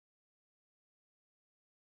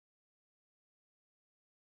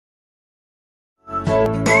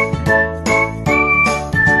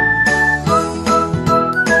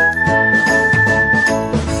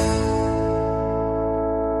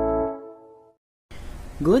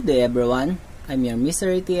Good day everyone, I'm your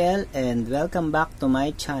Mr. ATL and welcome back to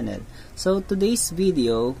my channel. So today's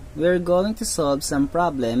video, we're going to solve some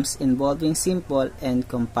problems involving simple and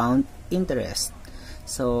compound interest.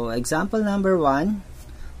 So example number 1,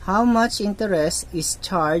 how much interest is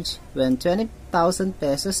charged when 20,000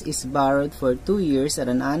 pesos is borrowed for 2 years at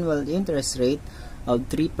an annual interest rate of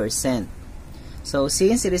 3%? So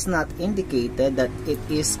since it is not indicated that it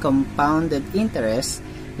is compounded interest,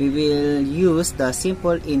 we will use the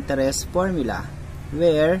simple interest formula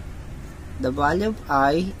where the value of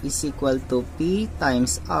I is equal to P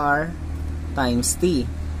times R times T.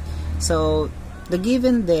 So the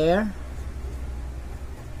given there,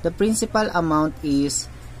 the principal amount is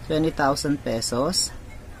 20,000 pesos.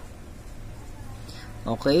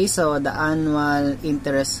 Okay, so the annual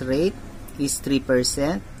interest rate is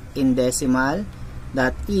 3% in decimal,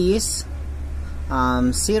 that is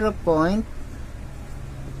 0.03,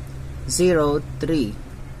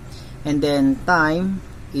 and then time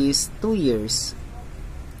is 2 years.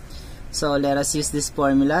 So let us use this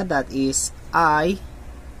formula, that is I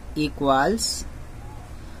equals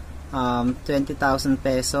 20,000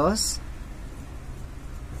 pesos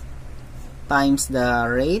times the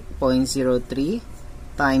rate 0.03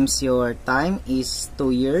 times your time is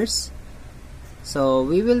 2 years. So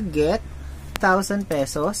we will get 1,000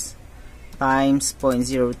 pesos times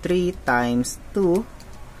 0.03 times 2.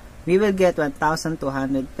 We will get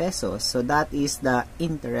 1,200 pesos. So that is the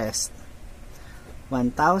interest.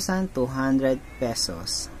 1,200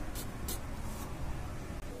 pesos.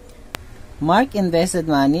 Mark invested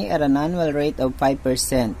money at an annual rate of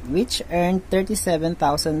 5%, which earned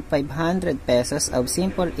 37,500 pesos of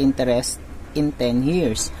simple interest in 10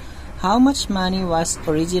 years. How much money was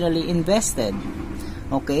originally invested?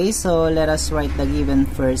 Okay, so let us write the given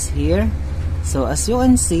first here. So as you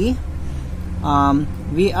can see,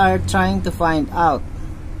 we are trying to find out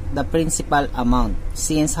the principal amount,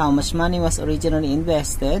 since how much money was originally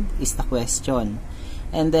invested is the question.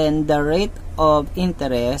 And then the rate of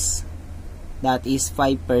interest, that is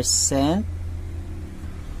 5%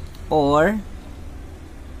 or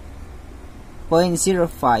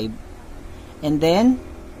 0.05, and then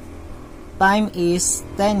time is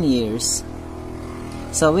 10 years.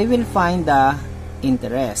 So we will find the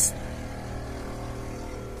interest.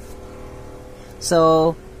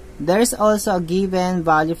 So there's also a given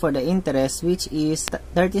value for the interest, which is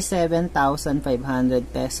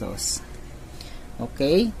 37,500 pesos.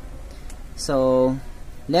 Okay, so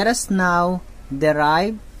let us now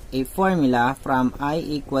derive a formula from I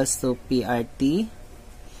equals to PRT,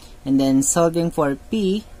 and then solving for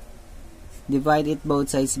P, divide it both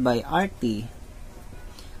sides by RT.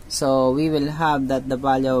 So we will have that the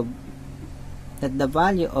value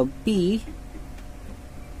of P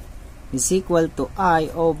is equal to I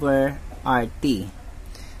over RT.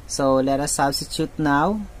 So let us substitute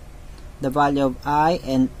now the value of I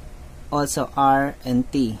and also R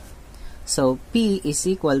and T. So P is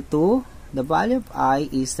equal to, the value of I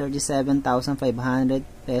is 37,500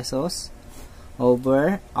 pesos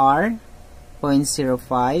over R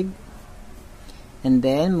 0.05, and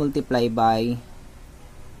then multiply by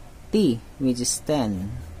T, which is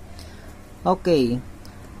 10. Okay,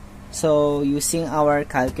 so using our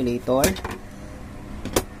calculator,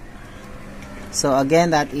 so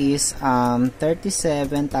again that is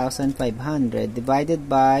 37,500 divided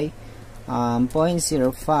by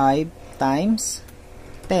 0.05 times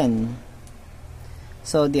 10.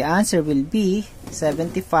 So the answer will be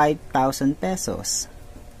 75,000 pesos.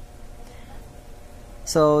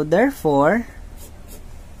 So therefore,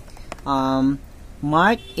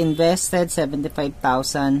 Mark invested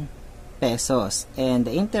 75,000 pesos and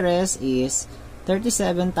the interest is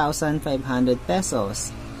 37,500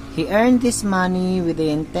 pesos. He earned this money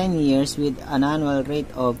within 10 years with an annual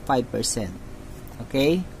rate of 5%.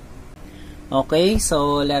 Okay? Okay,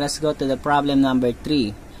 so let us go to the problem number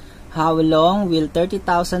 3. How long will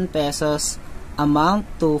 30,000 pesos amount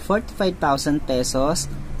to 45,000 pesos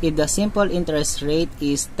if the simple interest rate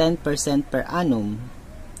is 10% per annum?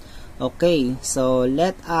 Okay, so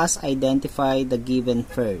let us identify the given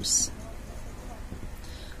first.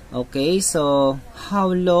 Okay, so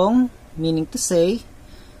how long, meaning to say,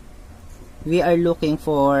 we are looking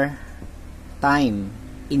for time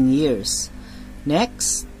in years.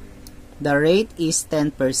 Next, the rate is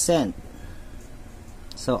 10%.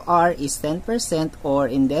 So R is 10%, or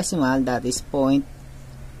in decimal that is 0.1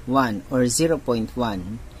 or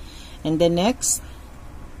 0.1. And the next,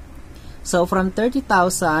 so from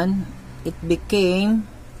 30,000 it became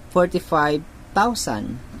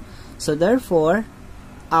 45,000. So therefore,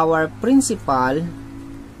 our principal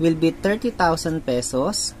will be 30,000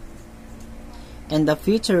 pesos and the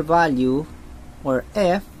future value, or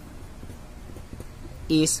F,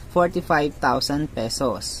 is 45,000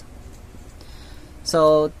 pesos.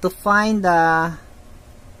 So to find the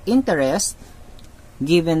interest,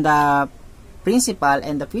 given the principal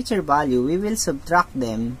and the future value, we will subtract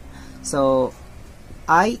them. So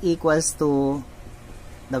I equals to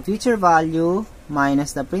the future value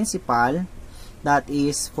minus the principal, that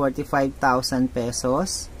is 45,000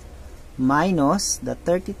 pesos, minus the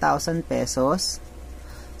 30,000 pesos.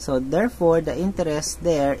 So therefore the interest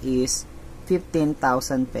there is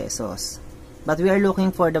 15,000 pesos. But we are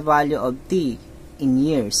looking for the value of t in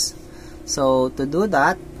years. So to do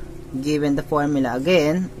that, given the formula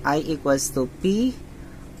again, I equals to P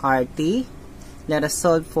RT. Let us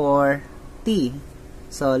solve for t.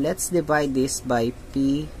 So let's divide this by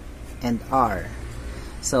P and R.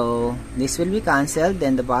 So this will be cancelled,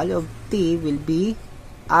 then the value of t will be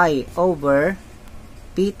I over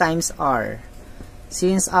P times R.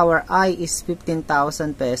 Since our I is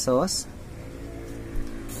 15,000 pesos,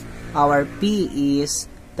 our P is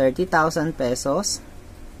 30,000 pesos,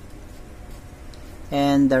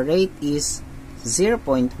 and the rate is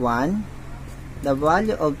 0.1. The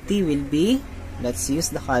value of t will be, let's use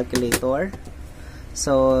the calculator.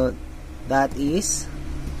 So that is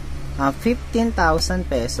 15,000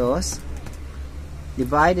 pesos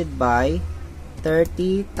divided by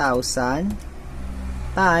 30,000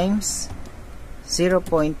 times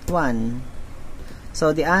 0.1.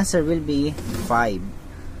 So the answer will be 5.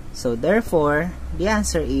 So therefore, the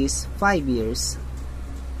answer is 5 years.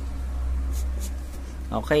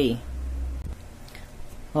 Okay.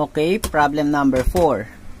 Okay, problem number 4.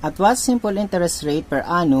 At what simple interest rate per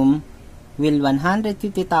annum will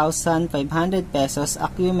 150,500 pesos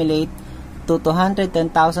accumulate to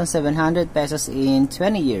 210,700 pesos in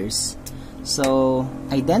 20 years? So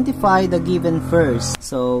identify the given first.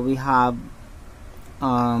 So we have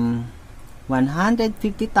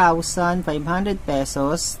 150,500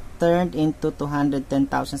 pesos turned into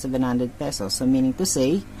 210,700 pesos. So meaning to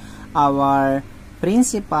say, our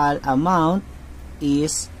principal amount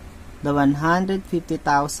is the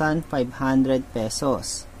 150,500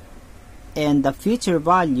 pesos. And the future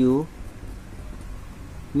value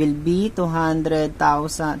will be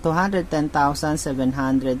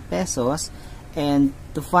 210,700 pesos. And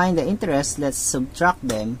to find the interest, let's subtract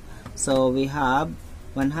them. So we have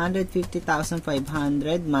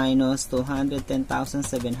 150,500 minus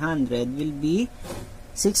 210,700 will be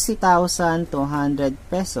 60,200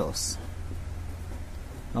 pesos.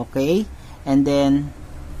 Okay, and then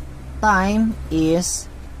time is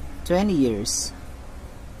 20 years.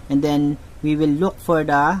 And then we will look for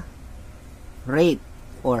the rate,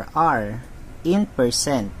 or R, in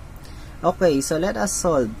percent. Okay, so let us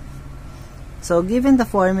solve. So given the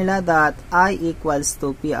formula that I equals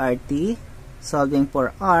to PRT, solving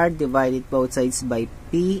for R, divided both sides by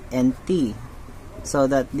P and T, so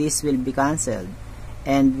that this will be cancelled.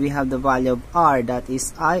 And we have the value of R, that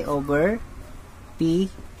is I over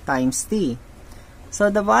P times T.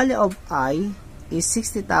 So the value of I is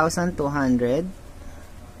 60,200.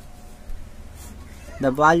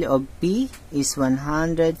 The value of P is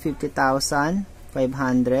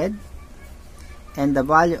 150,500. And the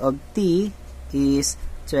value of T is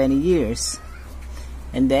 20 years.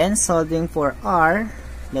 And then solving for R,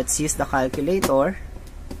 let's use the calculator.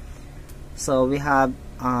 So we have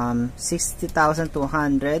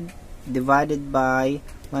 60,200 divided by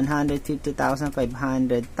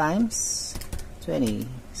 150,500 times 20.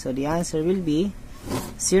 So the answer will be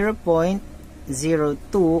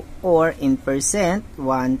 0.02, or in percent,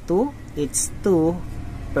 1/2, it's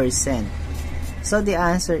 2%. So the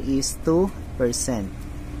answer is 2%.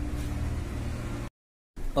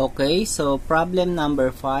 Okay, so problem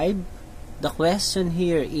number 5. The question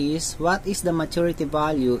here is, what is the maturity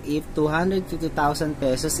value if 250,000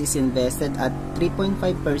 pesos is invested at 3.5%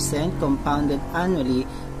 compounded annually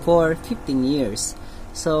for 15 years?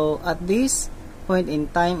 So at this point in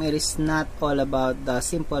time, it is not all about the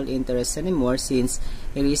simple interest anymore, since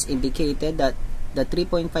it is indicated that the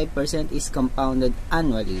 3.5% is compounded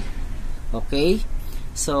annually. Okay,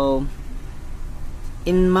 so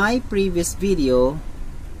in my previous video,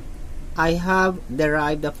 I have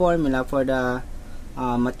derived the formula for the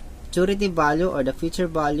maturity value, or the future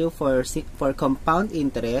value for compound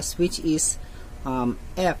interest, which is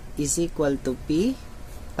F is equal to P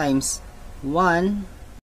times 1.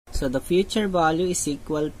 So the future value is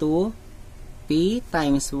equal to P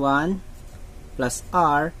times 1 plus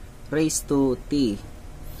R raised to T.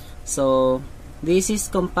 So this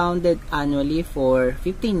is compounded annually for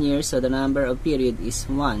 15 years, so the number of period is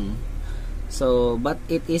 1. So, but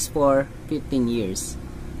it is for 15 years.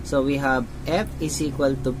 So we have F is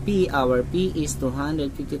equal to P. Our P is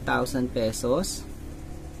 250,000 pesos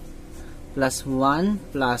plus 1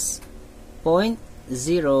 plus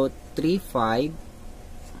 0.035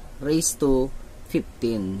 raised to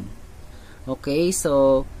 15. Okay,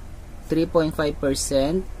 so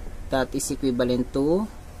 3.5%, that is equivalent to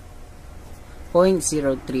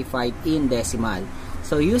 0.035 in decimal.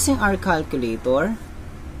 So using our calculator,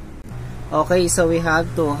 okay, so we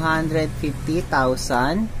have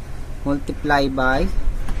 250,000 multiplied by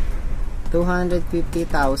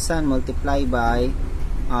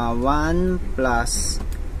 1 plus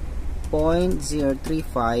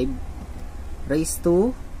 0.035 raised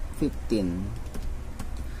to 15.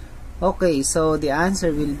 Okay, so the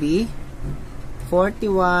answer will be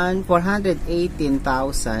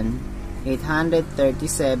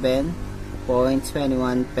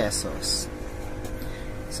 41837.21 pesos.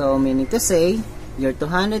 So meaning to say, your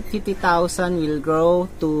 250,000 will grow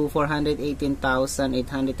to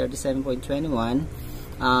 418,837.21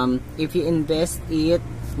 if you invest it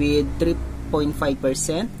with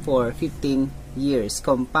 3.5% for 15 years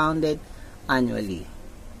compounded annually.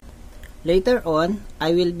 Later on,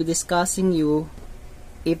 I will be discussing you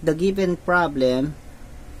if the given problem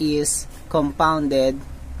is compounded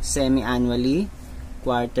semi-annually,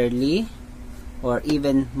 quarterly, or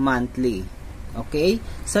even monthly. Okay,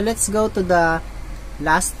 so let's go to the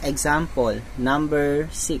last example, number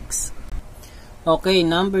 6. Okay,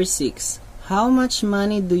 number 6. How much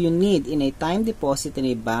money do you need in a time deposit in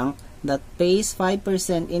a bank that pays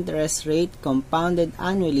 5% interest rate compounded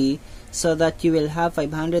annually so that you will have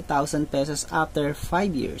 500,000 pesos after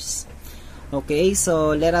 5 years? Okay,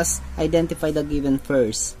 so let us identify the given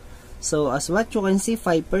first. So as what you can see,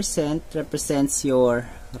 5% represents your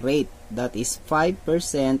rate. That is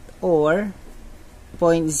 5% or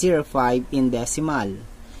 0.05 in decimal.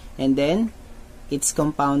 And then it's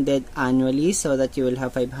compounded annually so that you will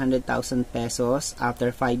have 500,000 pesos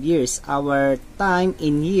after 5 years. Our time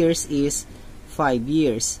in years is 5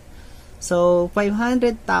 years. So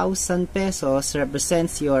 500,000 pesos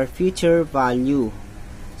represents your future value.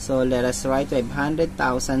 So let us write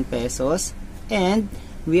 500,000 pesos, and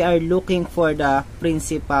we are looking for the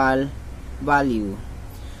principal value.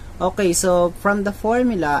 Okay, so from the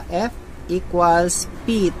formula, F equals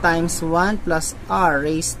P times 1 plus R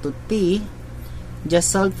raised to T. Just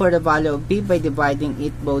solve for the value of P by dividing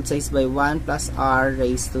it both sides by 1 plus R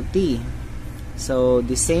raised to T. So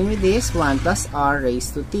the same with this, 1 plus R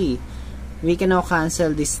raised to T. We can now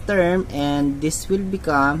cancel this term, and this will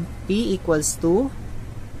become P equals to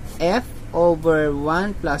F over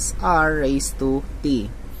 1 plus R raised to T.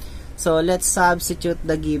 So let's substitute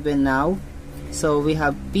the given now. So we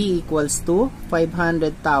have P equals to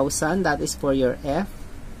 500,000, that is for your F.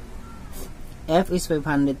 F is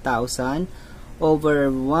 500,000 over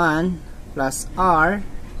 1 plus R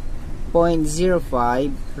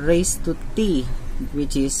 0.05 raised to T,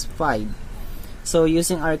 which is 5. So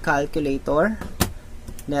using our calculator,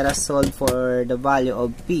 let us solve for the value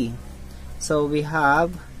of P. So we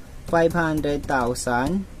have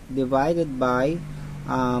 500,000 divided by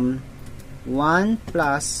 1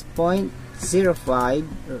 plus 0.05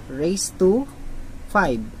 raised to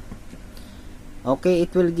 5. Okay,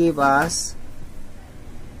 it will give us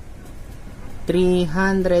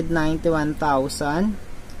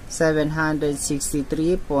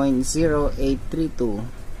 391,763.0832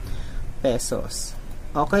 pesos.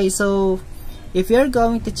 Okay, so if you're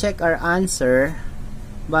going to check our answer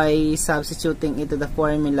by substituting into the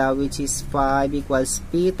formula, which is 5 equals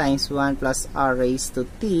P times 1 plus R raised to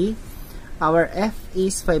T, our F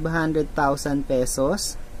is 500,000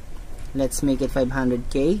 pesos. Let's make it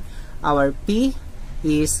 500K. Our P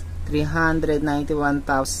is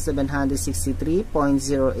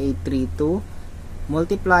 391,763.0832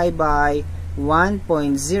 multiplied by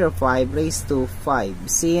 1.05 raised to 5.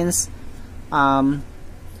 Since 1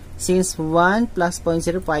 plus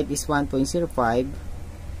 0.05 is 1.05,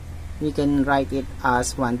 we can write it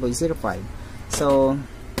as 1.05. So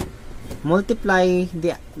multiply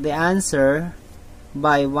the answer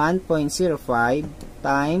by 1.05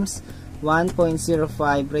 times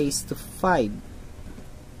 1.05 raised to 5.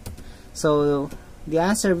 So the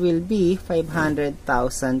answer will be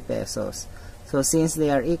 500,000 pesos. So since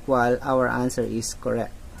they are equal, our answer is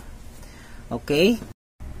correct. Okay?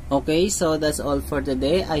 Okay, so that's all for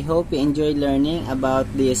today. I hope you enjoyed learning about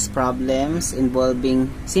these problems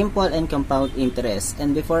involving simple and compound interest.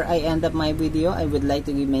 And before I end up my video, I would like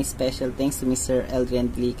to give my special thanks to Mr.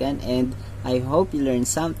 Eldrian Dilican, and I hope you learned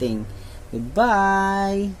something.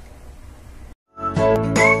 Goodbye!